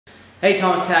Hey,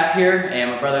 Thomas Tapp here, and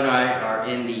my brother and I are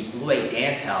in the Blue 8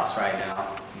 dance house right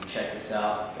now. You can check this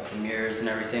out, got the mirrors and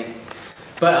everything.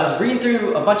 But I was reading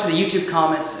through a bunch of the YouTube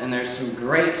comments, and there's some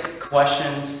great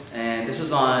questions, and this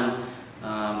was on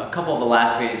a couple of the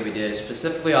last videos we did,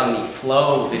 specifically on the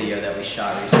flow video that we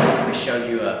shot recently. We showed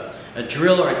you a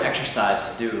drill or an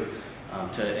exercise to do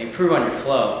to improve on your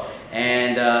flow.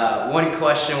 And one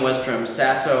question was from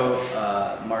Sasso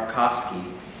Markovsky.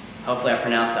 Hopefully I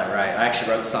pronounced that right. I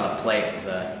actually wrote this on a plate because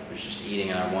I was just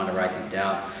eating and I wanted to write these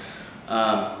down.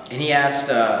 And he asked,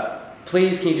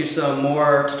 please can you do some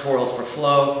more tutorials for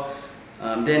flow?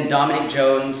 Then Dominic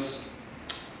Jones,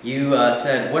 you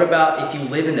said, what about if you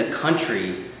live in the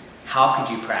country, how could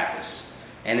you practice?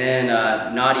 And then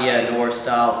Nadia Nor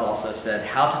Styles also said,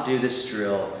 how to do this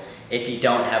drill if you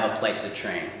don't have a place to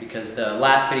train. Because the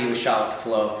last video we shot with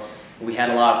flow, we had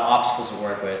a lot of obstacles to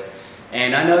work with.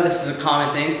 And I know this is a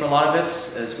common thing for a lot of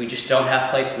us, as we just don't have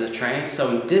places to train.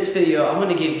 So in this video, I'm going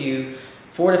to give you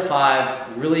 4 to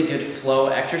 5 really good flow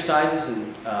exercises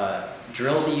and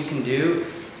drills that you can do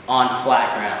on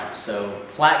flat ground. So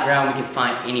flat ground we can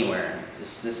find anywhere.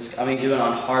 I'm going to do it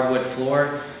on hardwood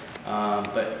floor,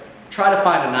 but try to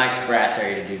find a nice grass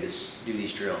area to do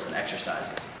these drills and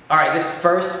exercises. All right, this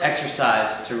first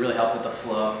exercise to really help with the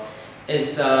flow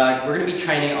is we're going to be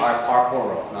training our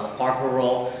parkour roll. Now the parkour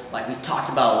roll, like we've talked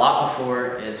about a lot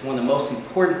before, is one of the most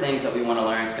important things that we want to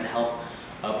learn. It's going to help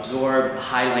absorb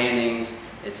high landings.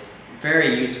 It's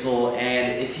very useful,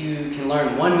 and if you can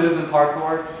learn one move in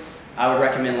parkour, I would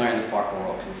recommend learning the parkour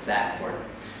roll because it's that important.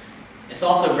 It's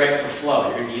also great for flow.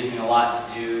 You're going to be using a lot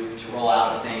to roll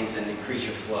out of things and increase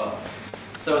your flow.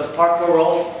 So with the parkour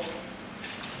roll,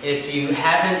 if you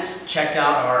haven't checked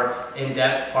out our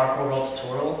in-depth parkour roll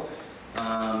tutorial,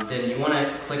 then you want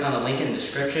to click on the link in the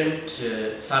description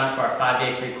to sign up for our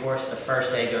 5-day free course. The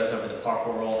first day goes over the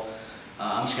parkour roll.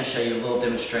 I'm just going to show you a little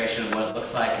demonstration of what it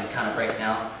looks like and kind of break it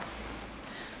down.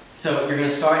 So you're going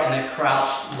to start in a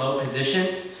crouched low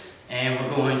position, and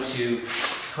we're going to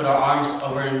put our arms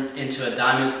over into a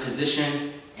diamond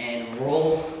position and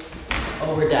roll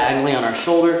over diagonally on our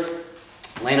shoulder,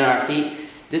 land on our feet.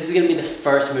 This is going to be the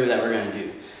first move that we're going to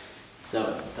do.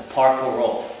 So the parkour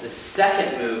roll. The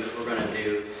second move we're going to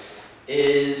do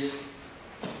is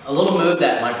a little move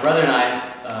that my brother and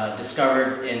I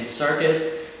discovered in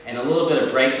circus and a little bit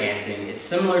of breakdancing. It's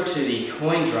similar to the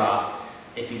coin drop,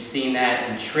 if you've seen that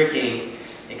in tricking,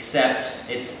 except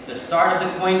it's the start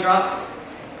of the coin drop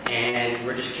and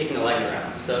we're just kicking the leg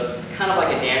around. So it's kind of like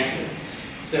a dance move.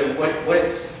 So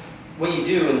what you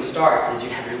do in the start is you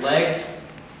have your legs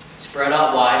spread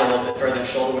out wide, a little bit further than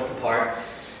shoulder width apart.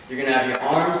 You're going to have your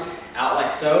arms out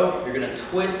like so. You're going to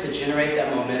twist to generate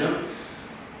that momentum.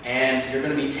 And you're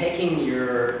going to be taking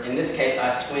your, in this case I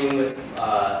swing with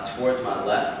towards my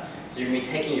left. So you're going to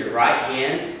be taking your right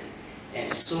hand and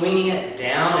swinging it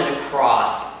down and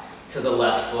across to the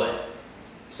left foot.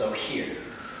 So here.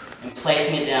 And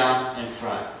placing it down in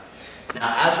front.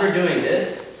 Now as we're doing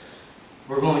this,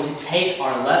 we're going to take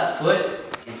our left foot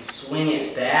and swing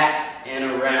it back and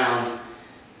around,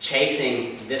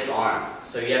 chasing this arm.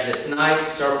 So you have this nice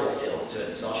circle feel to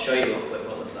it. So I'll show you real quick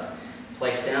what it looks like.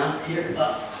 Place down, here,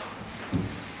 up.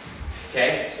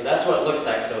 Okay, so that's what it looks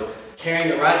like. So carrying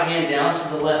the right hand down to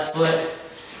the left foot,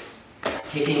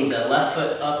 kicking the left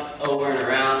foot up, over and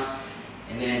around,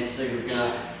 and then so you're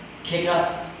gonna kick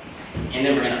up, and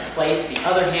then we're gonna place the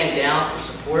other hand down for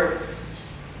support,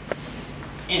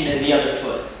 and then the other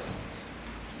foot.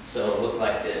 So it'll look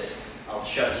like this. I'll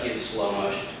show it to you in slow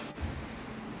motion.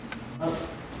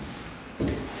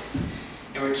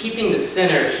 And we're keeping the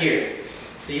center here.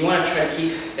 So you want to try to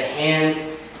keep the hands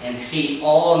and feet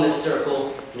all in this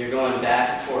circle, and you're going back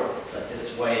and forth. It's like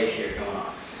this wave here going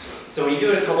on. So when you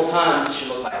do it a couple times, it should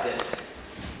look like this.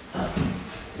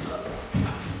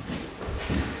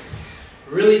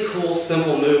 Really cool,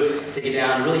 simple move to get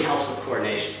down. It really helps with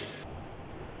coordination.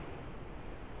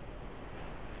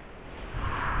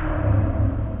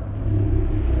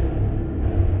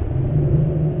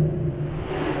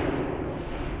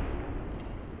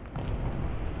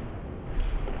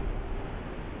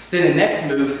 Then the next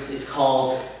move is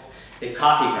called the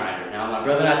coffee grinder. Now my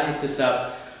brother and I picked this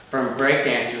up from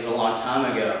breakdancers a long time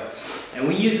ago. And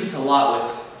we use this a lot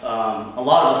with a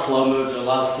lot of the flow moves or a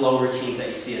lot of flow routines that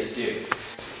you see us do.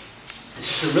 It's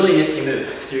just a really nifty move.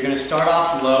 So you're going to start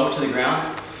off low to the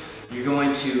ground. You're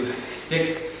going to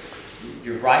stick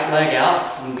your right leg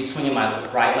out. I'm going to be swinging my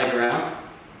right leg around.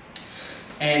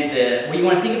 And what you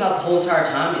want to think about the whole entire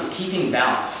time is keeping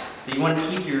balance. So you want to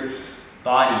keep your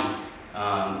body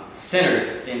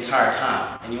centered the entire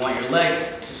time, and you want your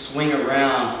leg to swing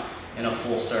around in a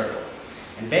full circle.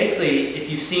 And basically, if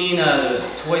you've seen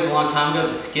those toys a long time ago,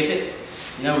 the Skip-Its,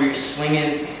 you know, where you're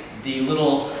swinging the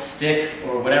little stick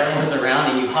or whatever was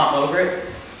around and you hop over it,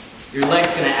 your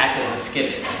leg's gonna act as a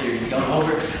skip-it. So you're going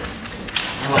over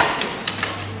like this.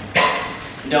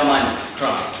 Don't mind me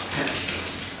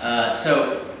crawling.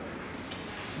 So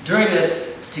during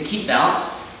this, to keep balance,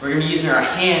 we're gonna be using our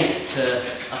hands to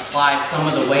apply some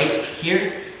of the weight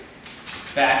here,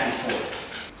 back and forth.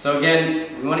 So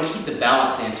again, we want to keep the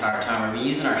balance the entire time. We're going to be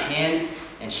using our hands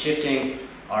and shifting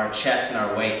our chest and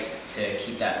our weight to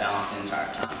keep that balance the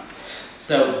entire time.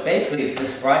 So basically,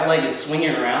 this right leg is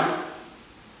swinging around,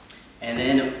 and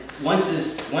then once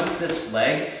this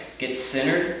leg gets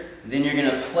centered, then you're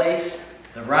going to place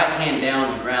the right hand down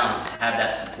on the ground to have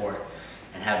that support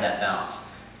and have that balance.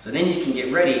 So then you can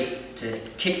get ready to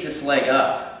kick this leg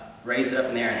up, raise it up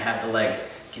in the air, and have the leg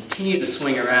continue to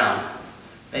swing around.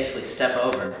 Basically step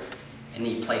over, and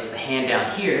then you place the hand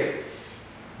down here,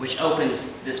 which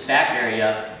opens this back area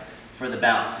up for the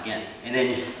balance again. And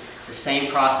then the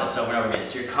same process over and over again.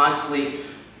 So you're constantly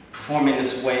performing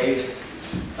this wave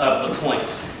of the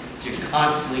points. So you're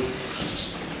constantly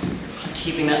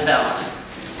keeping that balance.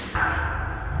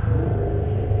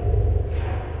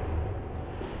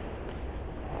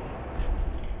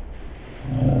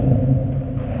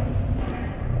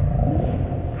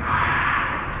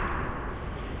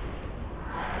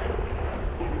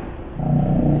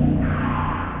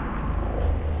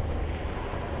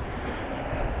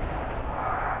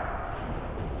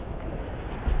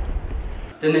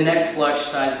 Then the next flow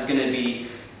exercise is going to be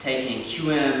taking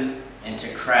QM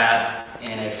into crab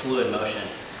in a fluid motion.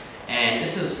 And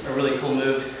this is a really cool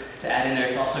move to add in there.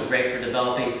 It's also great for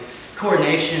developing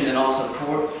coordination and also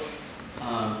core.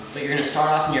 But you're going to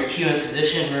start off in your QM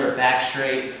position, rear back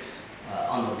straight,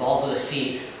 on the balls of the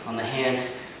feet, on the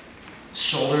hands,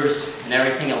 shoulders and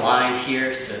everything aligned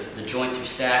here so the joints are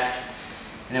stacked.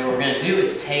 And then what we're going to do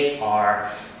is take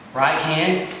our right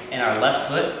hand and our left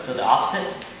foot, so the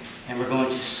opposites, and we're going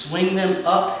to swing them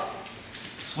up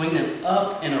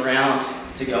and around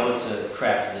to go into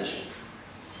crab position.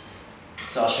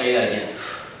 So I'll show you that again.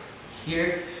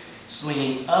 Here,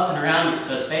 swinging up and around.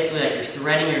 So it's basically like you're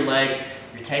threading your leg,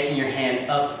 you're taking your hand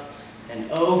up and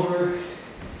over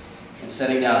and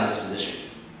setting down in this position.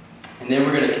 And then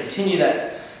we're going to continue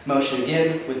that motion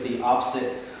again with the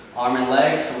opposite arm and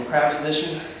leg from crab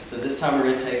position. So this time we're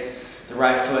going to take the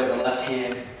right foot and the left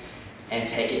hand and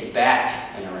take it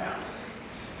back and around.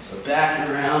 So back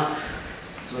and around,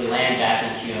 so we land back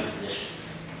in QM position.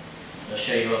 So I'll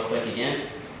show you real quick again.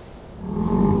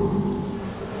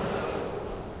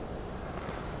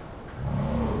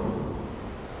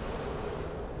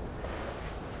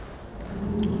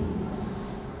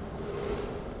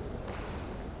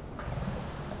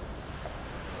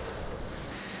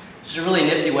 It's a really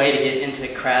nifty way to get into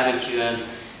crab and QM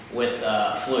with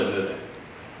fluid movement.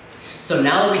 So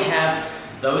now that we have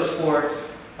those four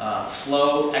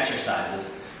flow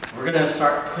exercises, we're going to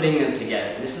start putting them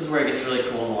together. This is where it gets really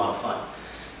cool and a lot of fun.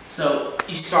 So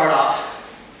you start off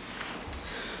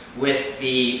with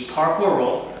the parkour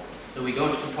roll. So we go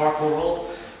into the parkour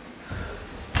roll,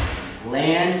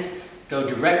 land, go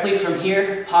directly from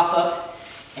here, pop up,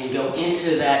 and go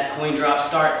into that coin drop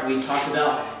start we talked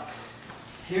about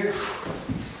here.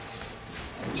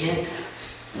 Again,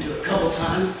 do a couple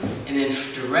times, and then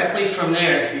directly from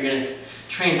there, you're going to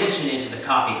transition into the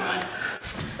coffee grind.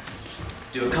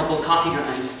 Do a couple coffee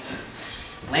grinds,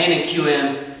 land in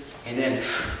QM, and then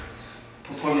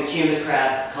perform the QM to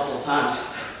crab a couple of times.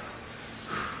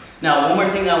 Now, one more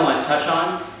thing that I want to touch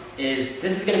on is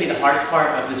this is going to be the hardest part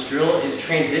of this drill, is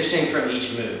transitioning from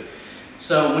each move.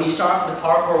 So when you start off with the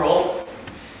parkour roll,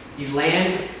 you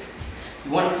land,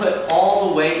 you want to put all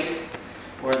the weight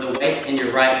or the weight in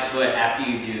your right foot after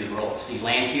you do the roll. So you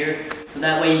land here, so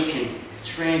that way you can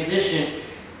transition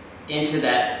into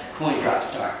that coin drop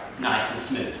start, nice and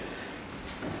smooth.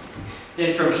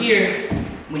 Then from here,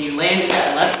 when you land with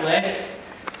that left leg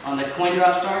on the coin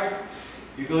drop start,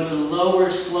 you're going to lower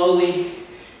slowly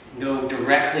and go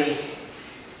directly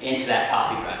into that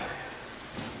coffee grinder.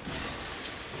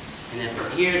 And then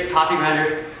from here, the coffee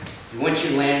grinder, once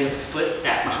you land with the foot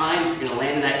back behind, you're going to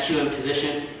land in that QM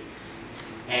position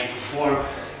and perform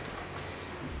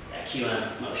that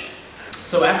QM motion.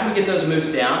 So after we get those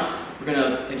moves down, we're going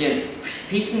to, again,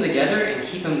 piece them together and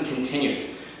keep them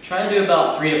continuous. Try to do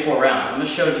about 3 to 4 rounds. I'm going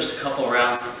to show just a couple of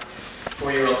rounds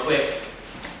for you real quick.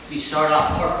 So you start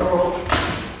off parkour roll,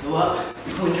 go up,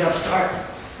 coin drop start,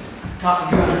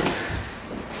 coffee grind,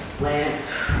 land,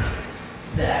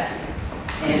 back,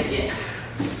 and again.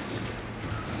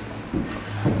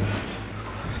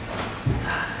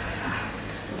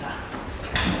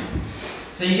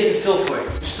 so you get the feel for it.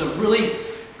 It's just a really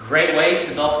great way to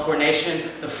develop the coordination,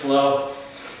 the flow,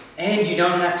 and you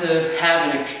don't have to have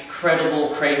an incredible,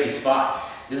 crazy spot.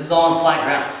 This is all on flat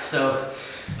ground. So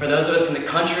for those of us in the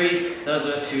country, those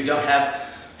of us who don't have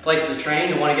places to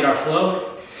train and want to get our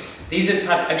flow, these are the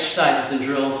type of exercises and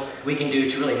drills we can do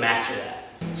to really master that.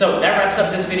 So that wraps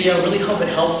up this video. Really hope it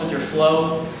helps with your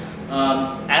flow.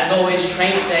 As always,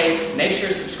 train safe. Make sure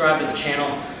to subscribe to the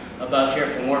channel above here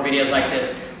for more videos like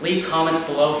this. Leave comments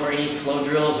below for any flow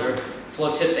drills or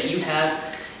flow tips that you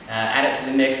have. Add it to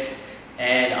the mix,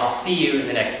 and I'll see you in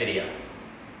the next video.